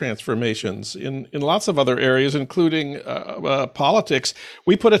kinds of transformations in lots of other areas, including politics.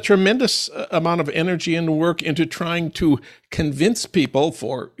 We put a tremendous amount of energy and work into trying to convince people,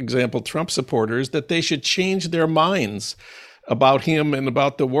 for example, Trump supporters, that they should change their minds about him and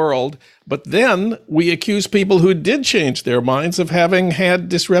about the world. But then we accuse people who did change their minds of having had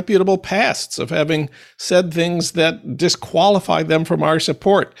disreputable pasts, of having said things that disqualify them from our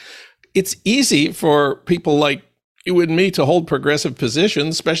support. It's easy for people like you and me to hold progressive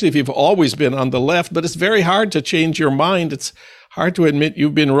positions, especially if you've always been on the left, but it's very hard to change your mind. It's hard to admit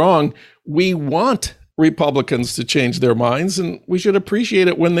you've been wrong. We want Republicans to change their minds, and we should appreciate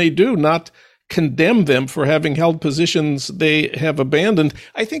it when they do, not condemn them for having held positions they have abandoned.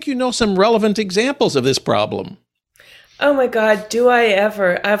 I think you know some relevant examples of this problem. Oh my God, do I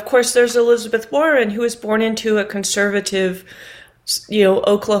ever? Of course, there's Elizabeth Warren, who was born into a conservative,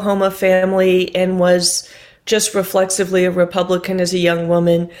 Oklahoma family and was just reflexively a Republican as a young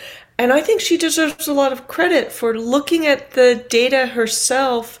woman. And I think she deserves a lot of credit for looking at the data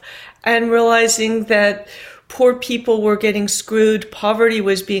herself and realizing that poor people were getting screwed. Poverty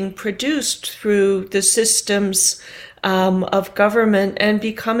was being produced through the systems of government, and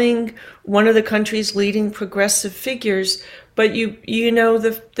becoming one of the country's leading progressive figures. But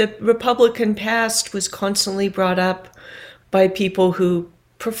the Republican past was constantly brought up by people who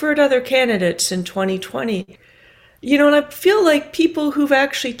preferred other candidates in 2020. And I feel like people who've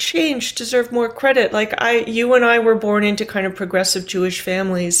actually changed deserve more credit. Like you and I were born into kind of progressive Jewish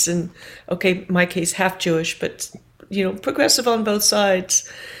families, and okay, in my case, half Jewish, but, progressive on both sides,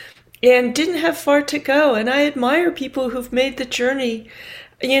 and didn't have far to go. And I admire people who've made the journey,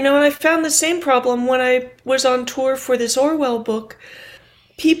 and I found the same problem when I was on tour for this Orwell book.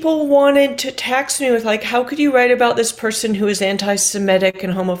 People wanted to tax me with, how could you write about this person who is anti-Semitic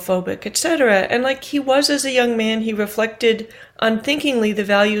and homophobic, etc.? And he was as a young man, he reflected unthinkingly the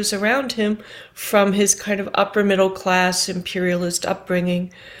values around him from his kind of upper middle class imperialist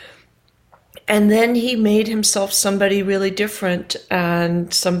upbringing. And then he made himself somebody really different,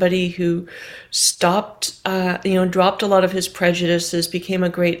 and somebody who stopped, dropped a lot of his prejudices, became a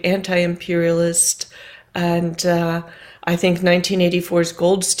great anti-imperialist, and I think 1984's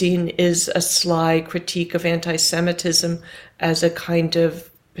Goldstein is a sly critique of anti-Semitism as a kind of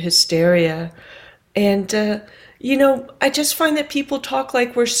hysteria. And, I just find that people talk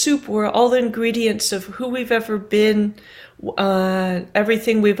like we're soup, we're all the ingredients of who we've ever been.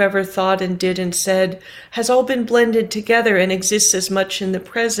 Everything we've ever thought and did and said has all been blended together and exists as much in the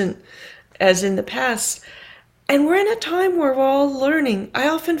present as in the past. And we're in a time where we're all learning. I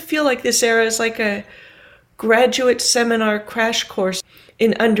often feel like this era is like a graduate seminar crash course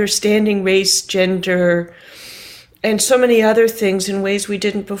in understanding race, gender, and so many other things in ways we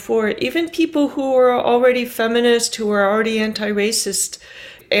didn't before. Even people who are already feminist, who are already anti-racist,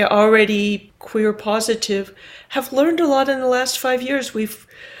 already queer positive, have learned a lot in the last 5 years. We've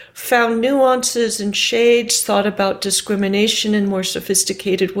found nuances and shades, thought about discrimination in more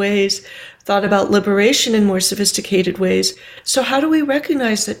sophisticated ways, thought about liberation in more sophisticated ways. So how do we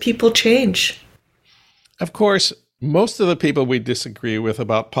recognize that people change? Of course, most of the people we disagree with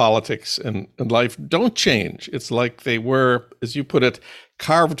about politics and life don't change. It's like they were, as you put it,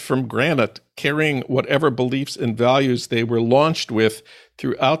 carved from granite, carrying whatever beliefs and values they were launched with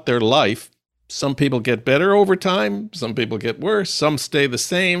throughout their life. Some people get better over time, some people get worse, some stay the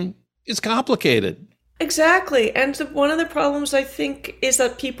same. It's complicated. Exactly. And one of the problems, I think, is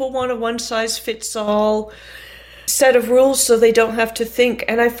that people want a one-size-fits-all set of rules so they don't have to think.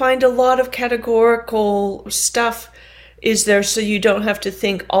 And I find a lot of categorical stuff is there so you don't have to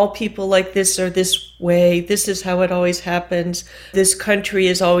think all people like this are this way, this is how it always happens, this country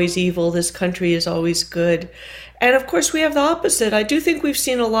is always evil, this country is always good. And of course we have the opposite. I do think we've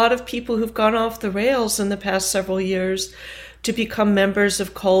seen a lot of people who've gone off the rails in the past several years to become members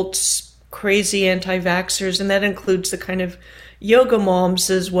of cults, crazy anti-vaxxers, and that includes the kind of yoga moms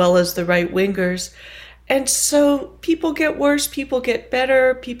as well as the right-wingers. And so people get worse, people get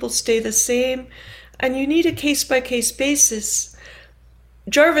better, people stay the same, and you need a case-by-case basis.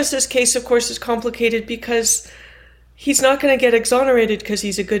 Jarvis's case, of course, is complicated because he's not going to get exonerated because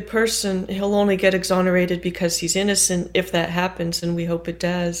he's a good person. He'll only get exonerated because he's innocent, if that happens, and we hope it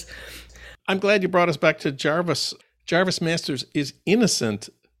does. I'm glad you brought us back to Jarvis. Jarvis Masters is innocent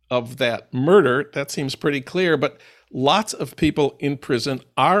of that murder. That seems pretty clear, but lots of people in prison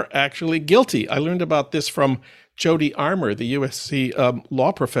are actually guilty. I learned about this from Jody Armour, the USC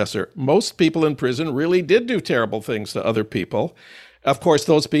law professor. Most people in prison really did do terrible things to other people. Of course,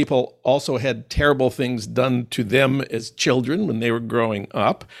 those people also had terrible things done to them as children when they were growing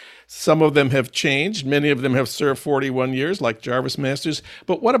up. Some of them have changed. Many of them have served 41 years, like Jarvis Masters.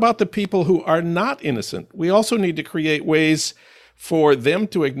 But what about the people who are not innocent? We also need to create ways for them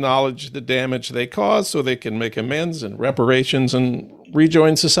to acknowledge the damage they caused so they can make amends and reparations and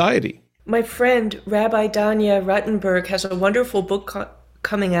rejoin society. My friend, Rabbi Danya Ruttenberg, has a wonderful book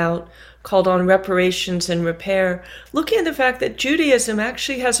coming out called On Reparations and Repair, looking at the fact that Judaism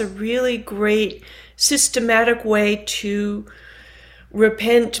actually has a really great systematic way to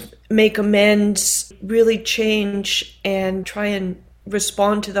repent, make amends, really change, and try and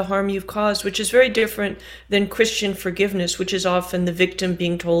respond to the harm you've caused, which is very different than Christian forgiveness, which is often the victim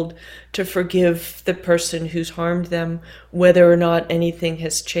being told to forgive the person who's harmed them, whether or not anything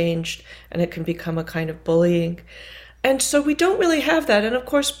has changed, and it can become a kind of bullying. And so we don't really have that. And of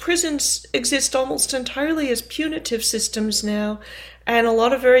course, prisons exist almost entirely as punitive systems now, and a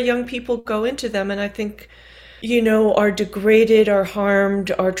lot of very young people go into them, and I think are degraded, are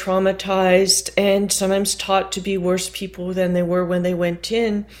harmed, are traumatized, and sometimes taught to be worse people than they were when they went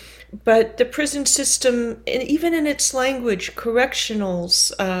in. But the prison system, even in its language,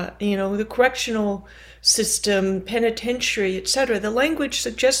 correctionals, the correctional system, penitentiary, etc., the language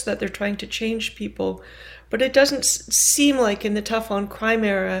suggests that they're trying to change people. But it doesn't seem like in the tough on crime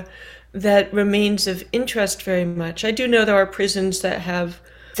era that remains of interest very much. I do know there are prisons that have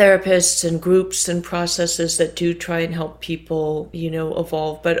therapists and groups and processes that do try and help people,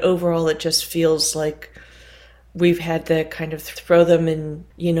 evolve. But overall, it just feels like we've had to kind of throw them and,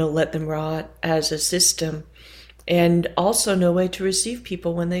 let them rot as a system. And also no way to receive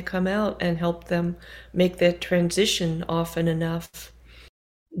people when they come out and help them make that transition often enough.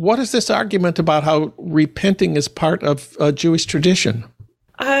 What is this argument about how repenting is part of Jewish tradition?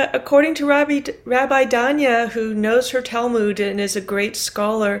 According to Rabbi Danya, who knows her Talmud and is a great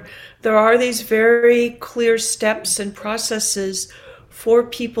scholar, there are these very clear steps and processes for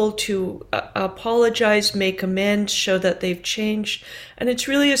people to apologize, make amends, show that they've changed. And it's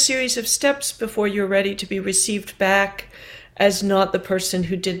really a series of steps before you're ready to be received back as not the person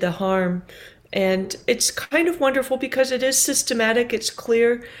who did the harm. And it's kind of wonderful because it is systematic, it's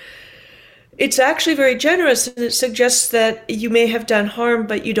clear. It's actually very generous, and it suggests that you may have done harm,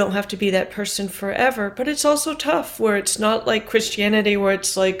 but you don't have to be that person forever. But it's also tough, where it's not like Christianity, where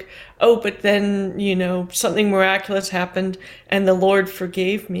it's like, oh, but then, something miraculous happened and the Lord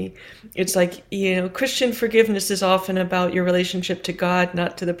forgave me. It's like, Christian forgiveness is often about your relationship to God,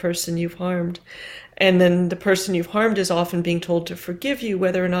 not to the person you've harmed. And then the person you've harmed is often being told to forgive you,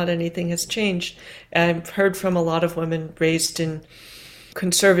 whether or not anything has changed. I've heard from a lot of women raised in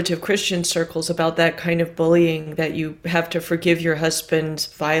conservative Christian circles about that kind of bullying, that you have to forgive your husband's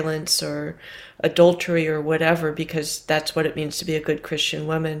violence or adultery or whatever, because that's what it means to be a good Christian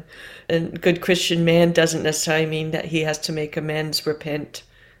woman. And good Christian man doesn't necessarily mean that he has to make amends, repent,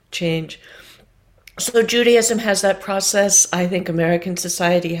 change. So Judaism has that process. I think American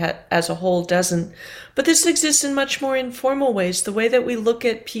society as a whole doesn't. But this exists in much more informal ways. The way that we look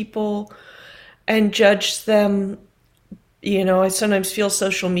at people and judge them, I sometimes feel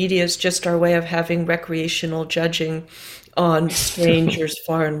social media is just our way of having recreational judging on strangers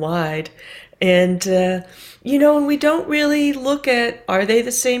far and wide. And, and we don't really look at, are they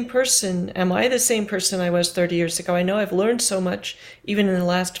the same person? Am I the same person I was 30 years ago? I know I've learned so much, even in the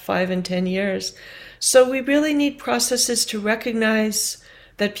last 5 and 10 years. So we really need processes to recognize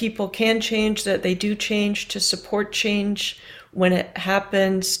that people can change, that they do change, to support change when it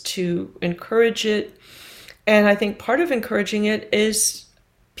happens, to encourage it. And I think part of encouraging it is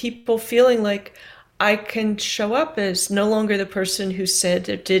people feeling like I can show up as no longer the person who said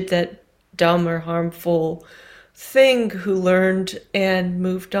or did that dumb or harmful thing, who learned and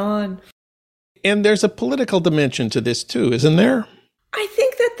moved on. And there's a political dimension to this too, isn't there? I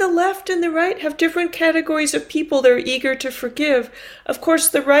think that the left and the right have different categories of people they're eager to forgive. Of course,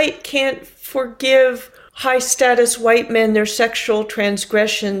 the right can't forgive high-status white men, their sexual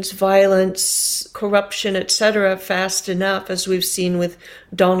transgressions, violence, corruption, etc. fast enough, as we've seen with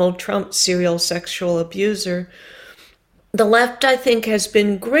Donald Trump, serial sexual abuser. The left, I think, has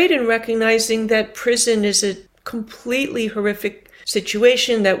been great in recognizing that prison is a completely horrific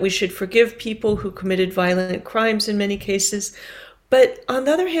situation, that we should forgive people who committed violent crimes in many cases. But on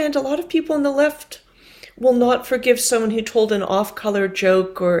the other hand, a lot of people on the left will not forgive someone who told an off-color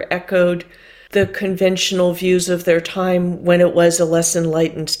joke or echoed the conventional views of their time when it was a less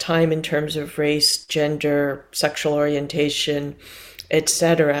enlightened time in terms of race, gender, sexual orientation,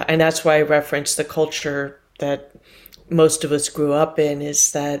 etc. And that's why I reference the culture that most of us grew up in,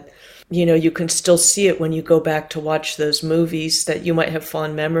 is that, you know, you can still see it when you go back to watch those movies that you might have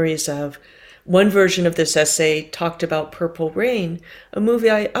fond memories of. One version of this essay talked about Purple Rain, a movie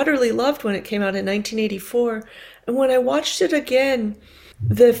I utterly loved when it came out in 1984. And when I watched it again,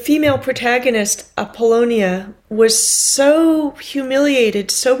 the female protagonist, Apollonia, was so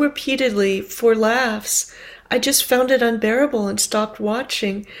humiliated so repeatedly for laughs. I just found it unbearable and stopped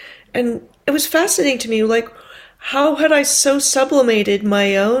watching. And it was fascinating to me, like, how had I so sublimated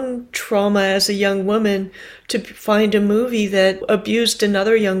my own trauma as a young woman to find a movie that abused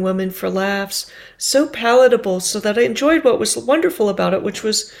another young woman for laughs, so palatable, so that I enjoyed what was wonderful about it, which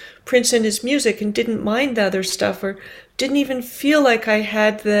was Prince and his music, and didn't mind the other stuff, or didn't even feel like I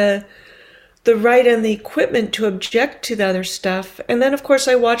had the right and the equipment to object to the other stuff. And then, of course,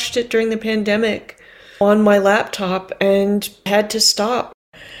 I watched it during the pandemic on my laptop and had to stop.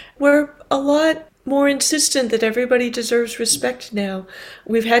 We're a lot more insistent that everybody deserves respect now.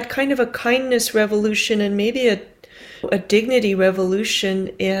 We've had kind of a kindness revolution and maybe a dignity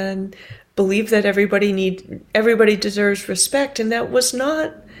revolution, and believe that everybody deserves respect. And that was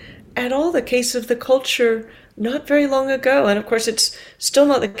not at all the case of the culture not very long ago. And of course, it's still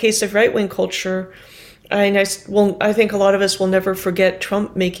not the case of right-wing culture. I think a lot of us will never forget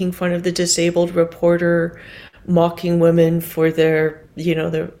Trump making fun of the disabled reporter, mocking women for their,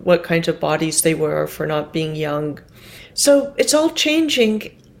 what kinds of bodies they were, or for not being young. So it's all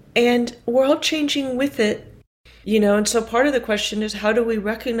changing, and we're all changing with it. And so part of the question is, how do we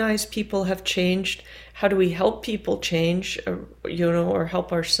recognize people have changed? How do we help people change, or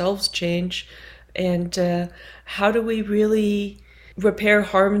help ourselves change? And how do we really repair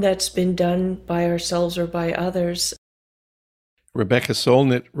harm that's been done by ourselves or by others? Rebecca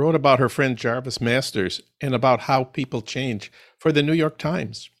Solnit wrote about her friend Jarvis Masters and about how people change for the New York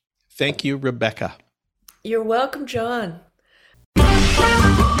Times. Thank you, Rebecca. You're welcome, John.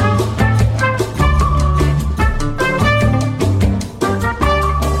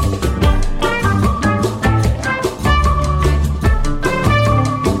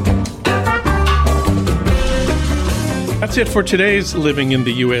 That's it for today's Living in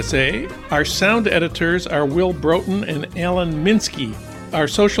the USA. Our sound editors are Will Broughton and Alan Minsky. Our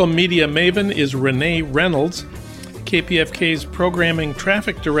social media maven is Renee Reynolds. KPFK's programming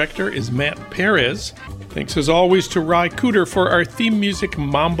traffic director is Matt Perez. Thanks as always to Ry Cooter for our theme music,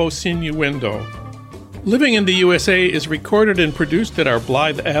 Mambo Sinuendo. Living in the USA is recorded and produced at our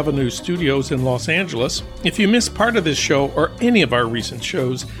Blythe Avenue studios in Los Angeles. If you miss part of this show or any of our recent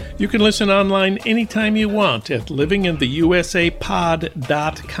shows, you can listen online anytime you want at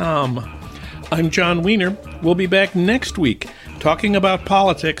livingintheusapod.com. I'm John Wiener. We'll be back next week talking about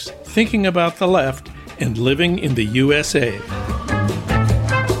politics, thinking about the left, and living in the USA.